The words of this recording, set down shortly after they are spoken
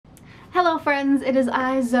Hello friends, it is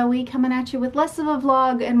I, Zoe, coming at you with less of a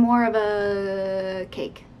vlog and more of a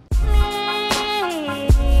cake.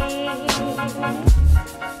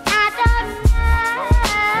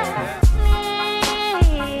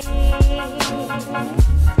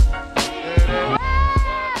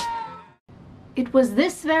 It was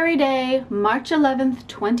this very day, March 11th,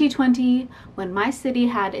 2020, when my city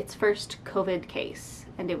had its first COVID case.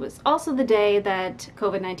 And it was also the day that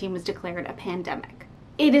COVID-19 was declared a pandemic.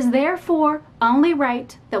 It is therefore only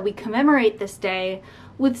right that we commemorate this day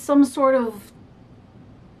with some sort of,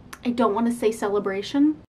 I don't want to say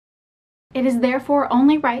celebration. It is therefore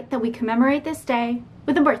only right that we commemorate this day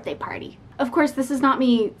with a birthday party. Of course, this is not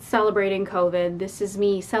me celebrating COVID. This is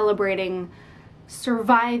me celebrating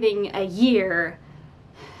surviving a year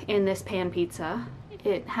in this pan pizza.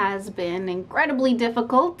 It has been incredibly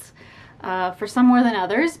difficult for some more than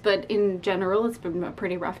others, but in general it's been a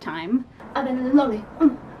pretty rough time. I've been lonely.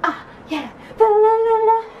 Yeah.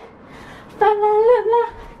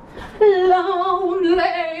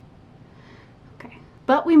 Lonely. Okay.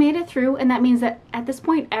 But we made it through, and that means that at this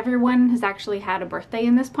point everyone has actually had a birthday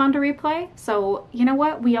in this Pond to replay. So you know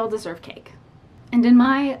what? We all deserve cake. And in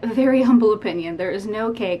my very humble opinion, there is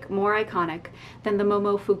no cake more iconic than the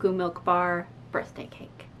Momofuku Milk Bar birthday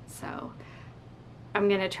cake. So I'm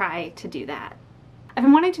gonna try to do that. I've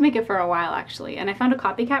been wanting to make it for a while actually, and I found a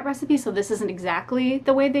copycat recipe, so this isn't exactly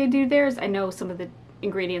the way they do theirs. I know some of the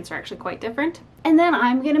ingredients are actually quite different. And then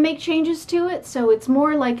I'm gonna make changes to it, so it's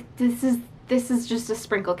more like this is just a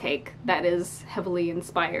sprinkle cake that is heavily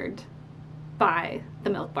inspired by the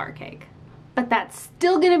Milk Bar cake. But that's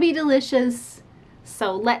still gonna be delicious,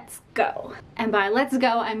 so let's go. And by let's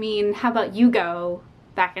go, I mean, how about you go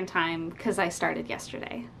back in time, because I started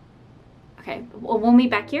yesterday. Okay, we'll meet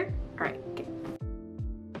back here? All right, okay.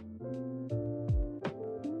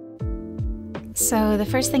 So the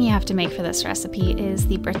first thing you have to make for this recipe is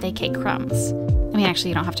the birthday cake crumbs. I mean, actually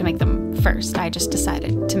you don't have to make them first. I just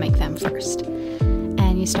decided to make them first.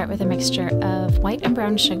 And you start with a mixture of white and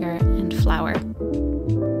brown sugar and flour.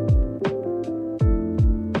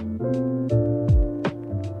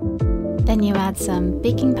 Then you add some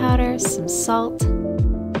baking powder, some salt,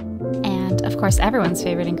 and of course everyone's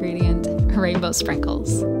favorite ingredient, rainbow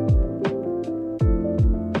sprinkles.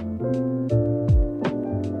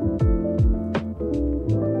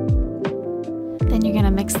 Then you're gonna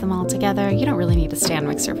mix them all together. You don't really need a stand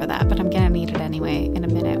mixer for that, but I'm gonna need it anyway in a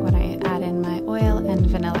minute when I add in my oil and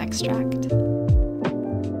vanilla extract.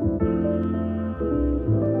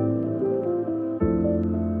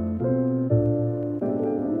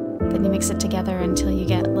 Then you mix it together until you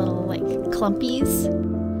get little like clumpies.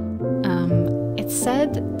 It's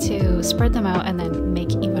said to spread them out and then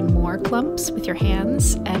make even more clumps with your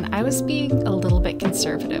hands, and I was being a little bit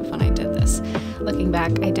conservative when I did this. Looking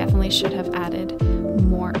back, I definitely should have added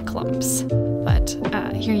more clumps, but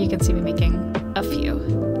here you can see me making a few.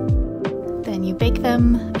 Then you bake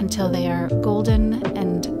them until they are golden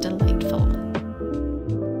and delightful.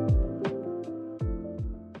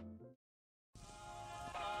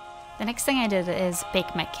 The next thing I did is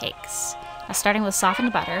bake my cakes. Now, starting with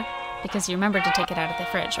softened butter, because you remembered to take it out of the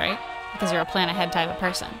fridge, right? Because you're a plan ahead type of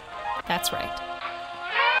person. That's right.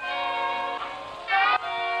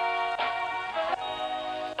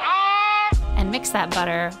 And mix that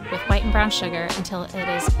butter with white and brown sugar until it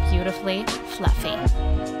is beautifully fluffy.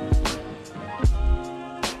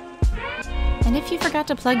 And if you forgot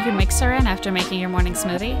to plug your mixer in after making your morning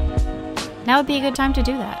smoothie, now would be a good time to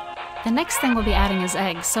do that. The next thing we'll be adding is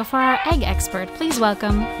eggs, so for our egg expert, please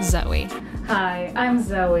welcome Zoe. Hi, I'm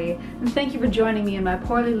Zoe, and thank you for joining me in my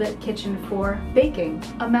poorly lit kitchen for baking,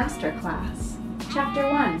 a masterclass. Chapter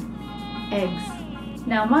 1, eggs.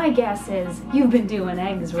 Now my guess is you've been doing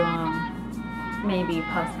eggs wrong. Maybe,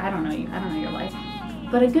 I don't know your life.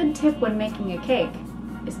 But a good tip when making a cake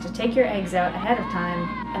is to take your eggs out ahead of time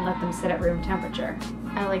and let them sit at room temperature.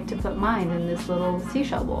 I like to put mine in this little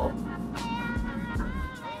seashell bowl.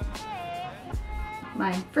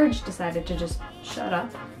 My fridge decided to just shut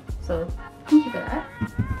up, so thank you for that.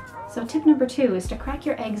 So tip number 2 is to crack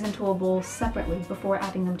your eggs into a bowl separately before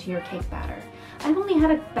adding them to your cake batter. I've only had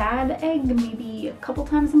a bad egg maybe a couple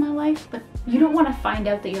times in my life, but you don't want to find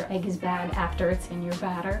out that your egg is bad after it's in your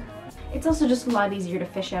batter. It's also just a lot easier to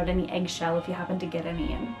fish out any eggshell if you happen to get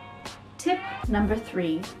any in. Tip number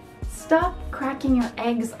 3, stop cracking your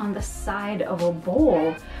eggs on the side of a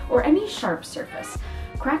bowl or any sharp surface.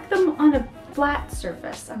 Crack them on a flat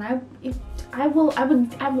surface, and I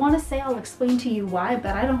want to say I'll explain to you why,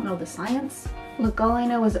 but I don't know the science. Look, all I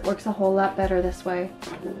know is it works a whole lot better this way.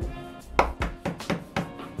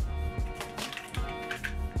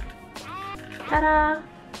 Ta-da!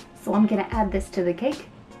 So I'm gonna add this to the cake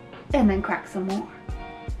and then crack some more.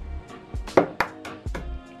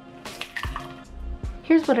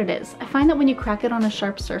 Here's what it is. I find that when you crack it on a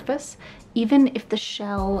sharp surface, even if the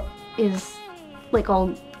shell is like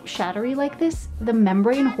all shattery like this, the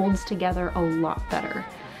membrane holds together a lot better.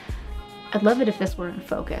 I'd love it if this were in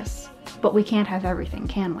focus, but we can't have everything,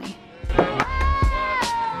 can we?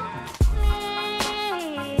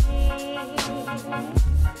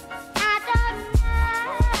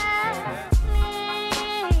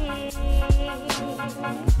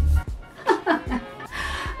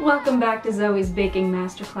 Welcome back to Zoe's Baking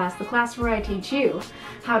Masterclass, the class where I teach you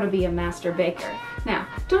how to be a master baker. Now,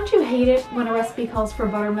 don't you hate it when a recipe calls for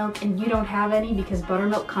buttermilk and you don't have any because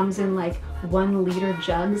buttermilk comes in like 1 liter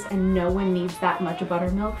jugs and no one needs that much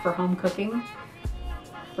buttermilk for home cooking?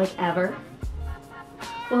 Like ever?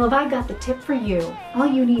 Well, have I got the tip for you. All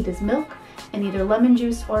you need is milk and either lemon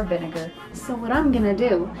juice or vinegar. So what I'm gonna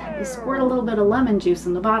do is squirt a little bit of lemon juice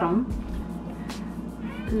in the bottom,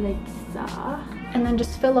 like so, and then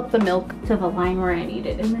just fill up the milk to the line where I need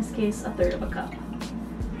it. In this case, 1/3 cup.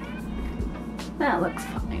 That looks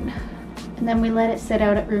fine. And then we let it sit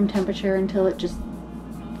out at room temperature until it just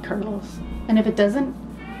curdles. And if it doesn't,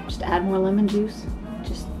 just add more lemon juice.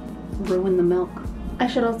 Just ruin the milk. I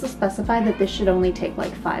should also specify that this should only take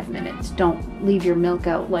like 5 minutes. Don't leave your milk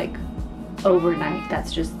out like overnight.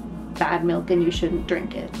 That's just bad milk and you shouldn't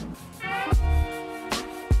drink it.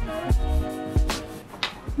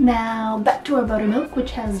 Now back to our buttermilk,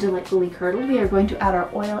 which has delightfully curdled. We are going to add our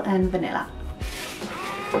oil and vanilla.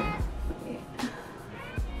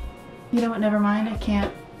 You know what, never mind, I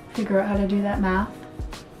can't figure out how to do that math.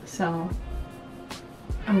 So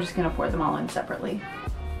I'm just gonna pour them all in separately.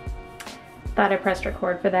 Thought I pressed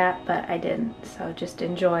record for that, but I didn't. So just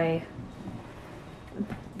enjoy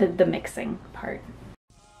the mixing part.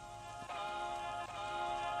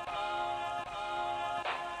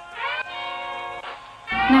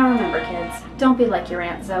 Now remember kids, don't be like your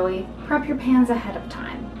Aunt Zoe. Prep your pans ahead of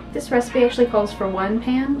time. This recipe actually calls for 1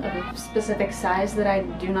 pan of a specific size that I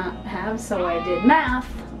do not have, so I did math,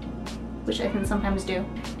 which I can sometimes do,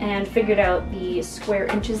 and figured out the square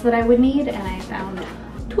inches that I would need, and I found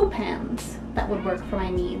 2 pans that would work for my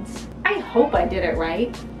needs. I hope I did it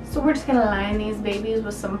right. So we're just gonna line these babies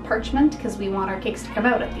with some parchment because we want our cakes to come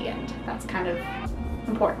out at the end. That's kind of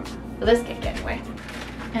important, for this cake anyway.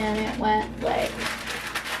 And it went like...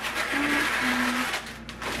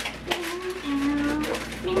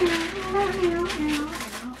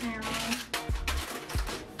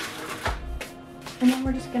 And then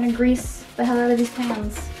we're just gonna grease the hell out of these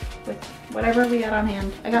pans with whatever we got on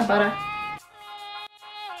hand. I got butter.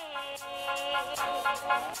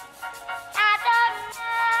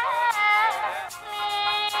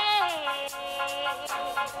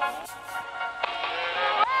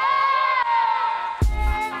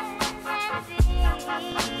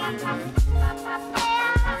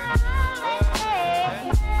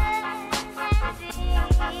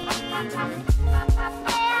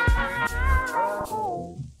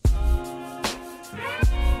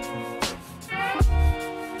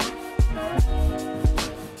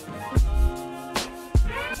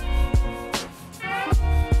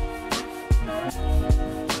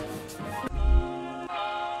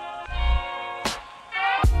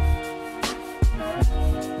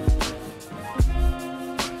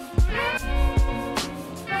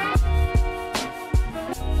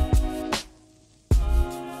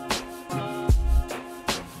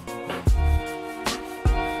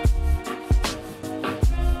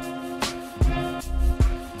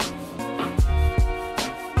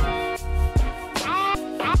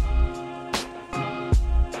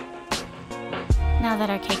 Now that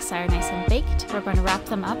our cakes are nice and baked, we're going to wrap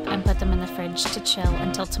them up and put them in the fridge to chill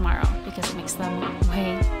until tomorrow because it makes them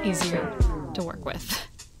way easier to work with.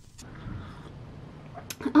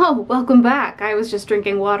 Oh, welcome back. I was just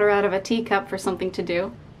drinking water out of a teacup for something to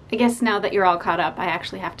do. I guess now that you're all caught up, I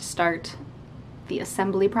actually have to start the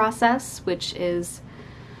assembly process, which is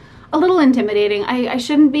a little intimidating. I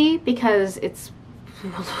shouldn't be because it's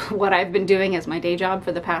what I've been doing as my day job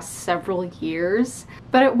for the past several years.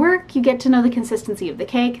 But at work, you get to know the consistency of the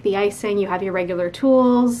cake, the icing, you have your regular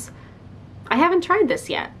tools. I haven't tried this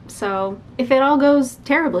yet, so if it all goes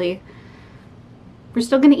terribly, we're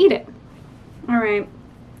still gonna eat it. All right,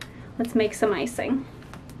 let's make some icing.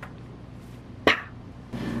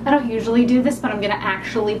 I don't usually do this, but I'm gonna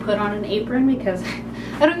actually put on an apron because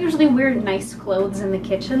I don't usually wear nice clothes in the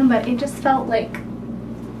kitchen, but it just felt like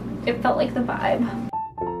the vibe.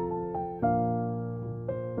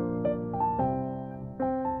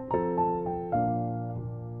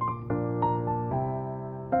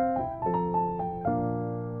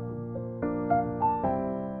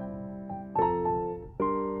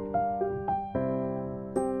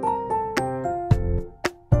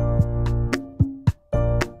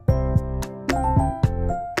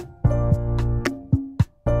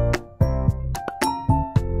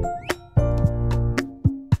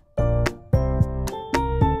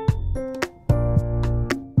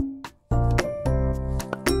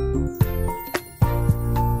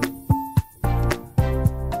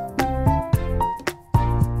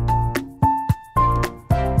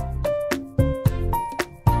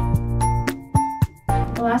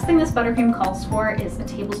 last thing this buttercream calls for is a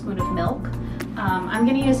tablespoon of milk. I'm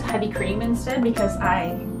gonna use heavy cream instead because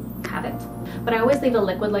I have it. But I always leave a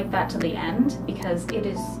liquid like that to the end because it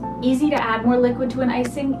is easy to add more liquid to an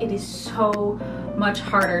icing. It is so much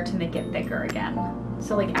harder to make it thicker again.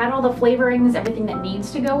 So like add all the flavorings, everything that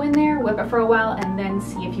needs to go in there, whip it for a while, and then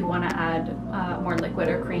see if you want to add more liquid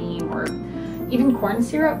or cream, or even corn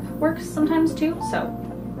syrup works sometimes too, so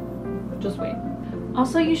just wait.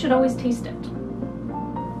 Also, you should always taste it.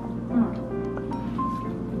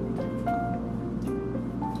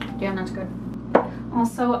 Yeah, that's good.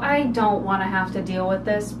 Also, I don't want to have to deal with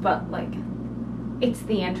this, but like, it's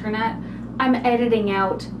the internet. I'm editing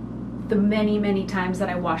out the many times that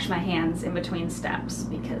I wash my hands in between steps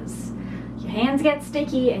because your hands get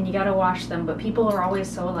sticky and you gotta wash them, but people are always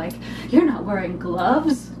so like, you're not wearing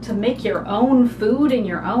gloves to make your own food in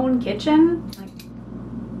your own kitchen?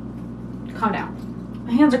 Like, calm down.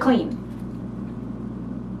 My hands are clean.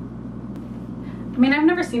 I mean, I've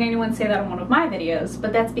never seen anyone say that on one of my videos,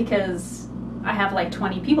 but that's because I have like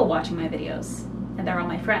 20 people watching my videos and they're all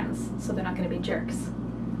my friends, so they're not gonna be jerks,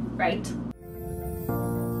 right?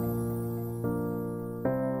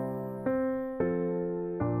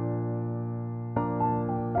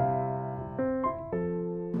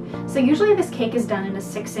 So usually this cake is done in a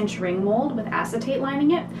 6-inch ring mold with acetate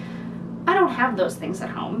lining it. I don't have those things at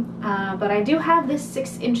home, but I do have this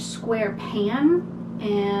 6-inch square pan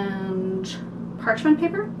and parchment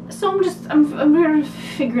paper. So I'm gonna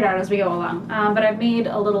figure it out as we go along. But I've made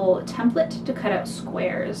a little template to cut out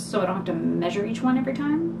squares so I don't have to measure each one every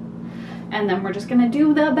time. And then we're just gonna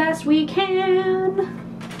do the best we can.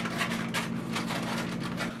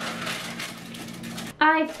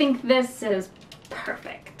 I think this is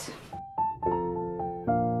perfect.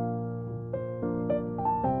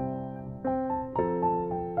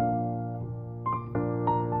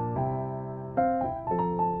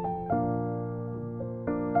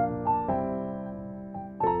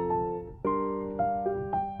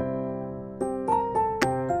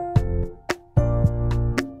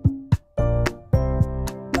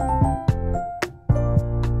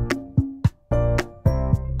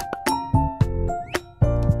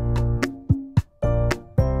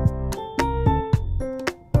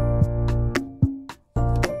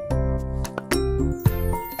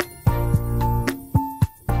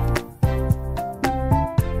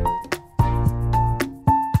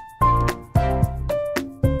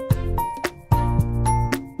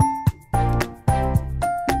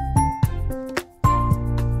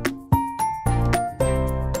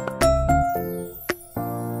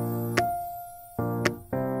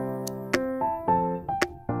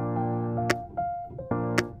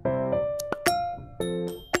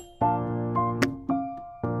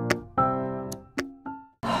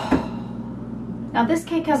 Now this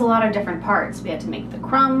cake has a lot of different parts. We had to make the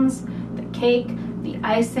crumbs, the cake, the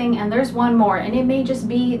icing, and there's one more, and it may just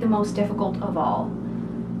be the most difficult of all.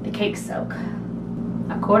 The cake soak.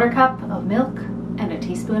 A 1/4 cup of milk and a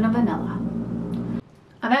teaspoon of vanilla.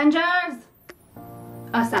 Avengers!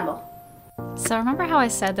 Assemble. So remember how I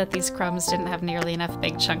said that these crumbs didn't have nearly enough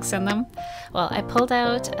big chunks in them? Well, I pulled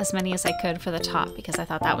out as many as I could for the top because I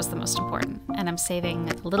thought that was the most important, and I'm saving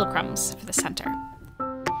the little crumbs for the center.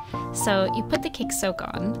 So you put the cake soak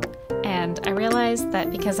on, and I realized that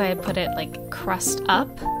because I had put it like crust up,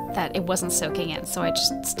 that it wasn't soaking in, so I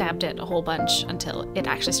just stabbed it a whole bunch until it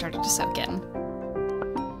actually started to soak in.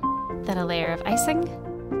 Then a layer of icing,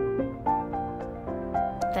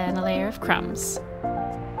 then a layer of crumbs,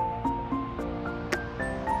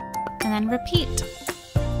 and then repeat.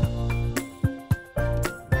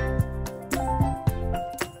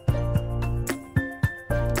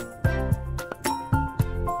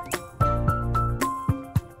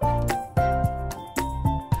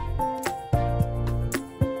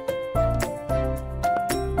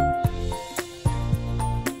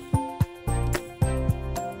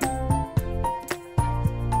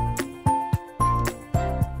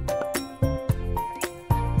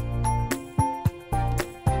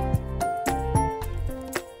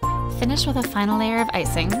 Finish with a final layer of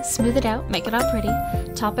icing, smooth it out, make it all pretty,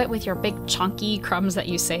 top it with your big chunky crumbs that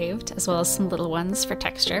you saved, as well as some little ones for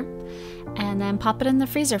texture, and then pop it in the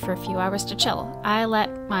freezer for a few hours to chill. I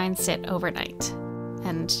let mine sit overnight,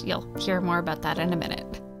 and you'll hear more about that in a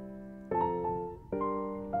minute.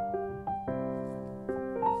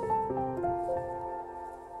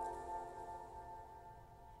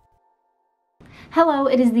 Hello,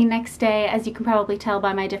 it is the next day. As you can probably tell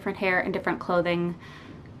by my different hair and different clothing,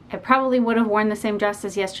 I probably would have worn the same dress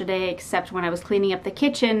as yesterday, except when I was cleaning up the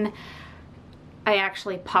kitchen, I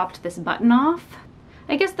actually popped this button off.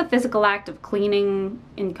 I guess the physical act of cleaning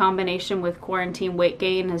in combination with quarantine weight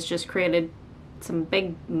gain has just created some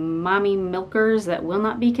big mommy milkers that will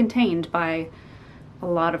not be contained by a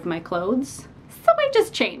lot of my clothes. So I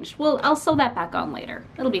just changed. Well, I'll sew that back on later.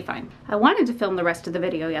 It'll be fine. I wanted to film the rest of the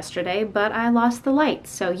video yesterday, but I lost the light,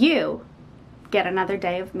 so you get another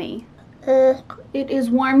day of me. It is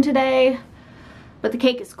warm today, but the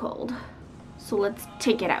cake is cold. So let's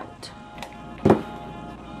take it out.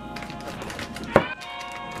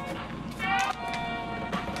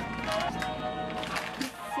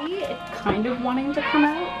 See it kind of wanting to come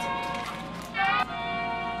out?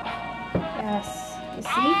 Yes, you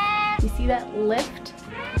see? You see that lift?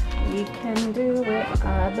 We can do it,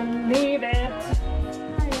 I believe it.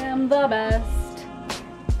 I am the best.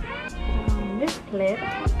 On this clip.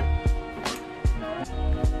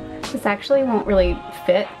 This actually won't really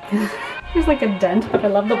fit. There's like a dent, but I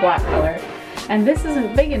love the black color. And this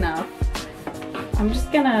isn't big enough. I'm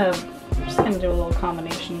just gonna do a little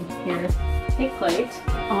combination here. Take plate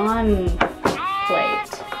on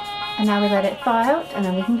plate. And now we let it thaw out and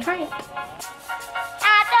then we can try it.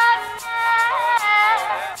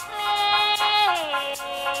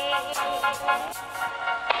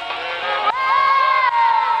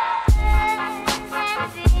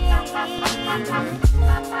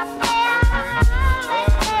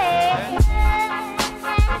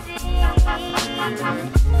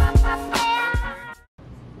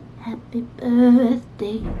 Happy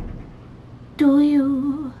birthday to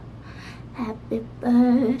you. Happy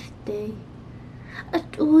birthday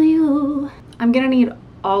to you. I'm gonna need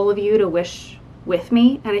all of you to wish with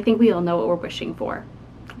me, and I think we all know what we're wishing for.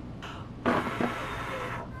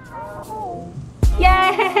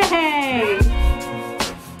 Yay!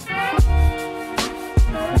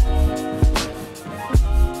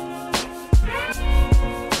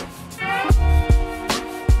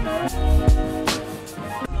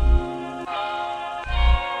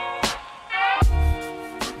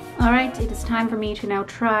 Alright, it is time for me to now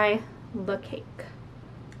try the cake.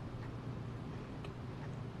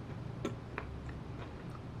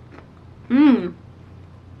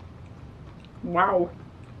 Wow.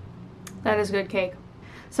 That is good cake.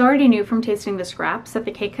 So I already knew from tasting the scraps that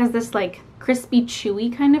the cake has this like crispy,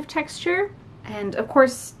 chewy kind of texture. And of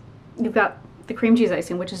course, you've got the cream cheese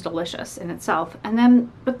icing, which is delicious in itself. And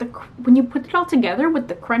then, but when you put it all together with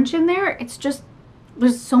the crunch in there, it's just,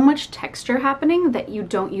 there's so much texture happening that you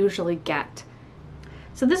don't usually get.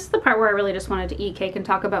 So this is the part where I really just wanted to eat cake and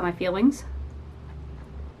talk about my feelings.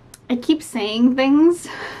 I keep saying things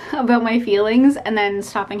about my feelings and then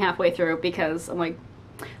stopping halfway through because I'm like,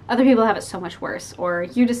 other people have it so much worse, or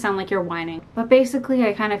you just sound like you're whining. But basically,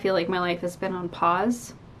 I kind of feel like my life has been on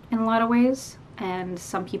pause in a lot of ways, and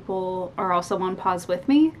some people are also on pause with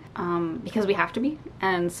me because we have to be,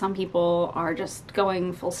 and some people are just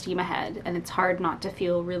going full steam ahead, and it's hard not to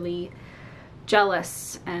feel really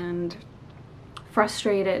jealous and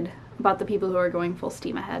frustrated about the people who are going full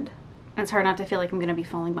steam ahead. And it's hard not to feel like I'm gonna be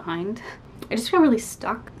falling behind. I just feel really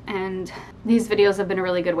stuck, and these videos have been a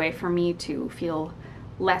really good way for me to feel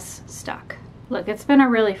less stuck. Look, it's been a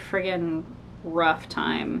really friggin' rough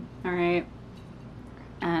time, all right?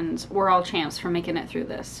 And we're all champs for making it through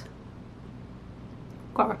this.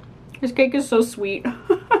 God, this cake is so sweet.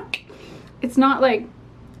 It's not like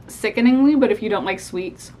sickeningly, but if you don't like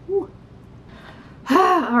sweets, whew.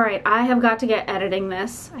 All right, I have got to get editing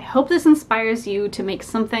this. I hope this inspires you to make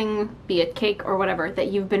something, be it cake or whatever,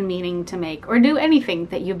 that you've been meaning to make, or do anything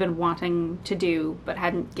that you've been wanting to do but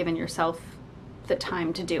hadn't given yourself the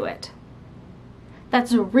time to do it.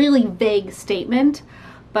 That's a really vague statement,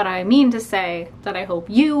 but I mean to say that I hope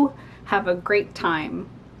you have a great time.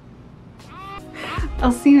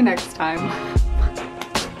 I'll see you next time.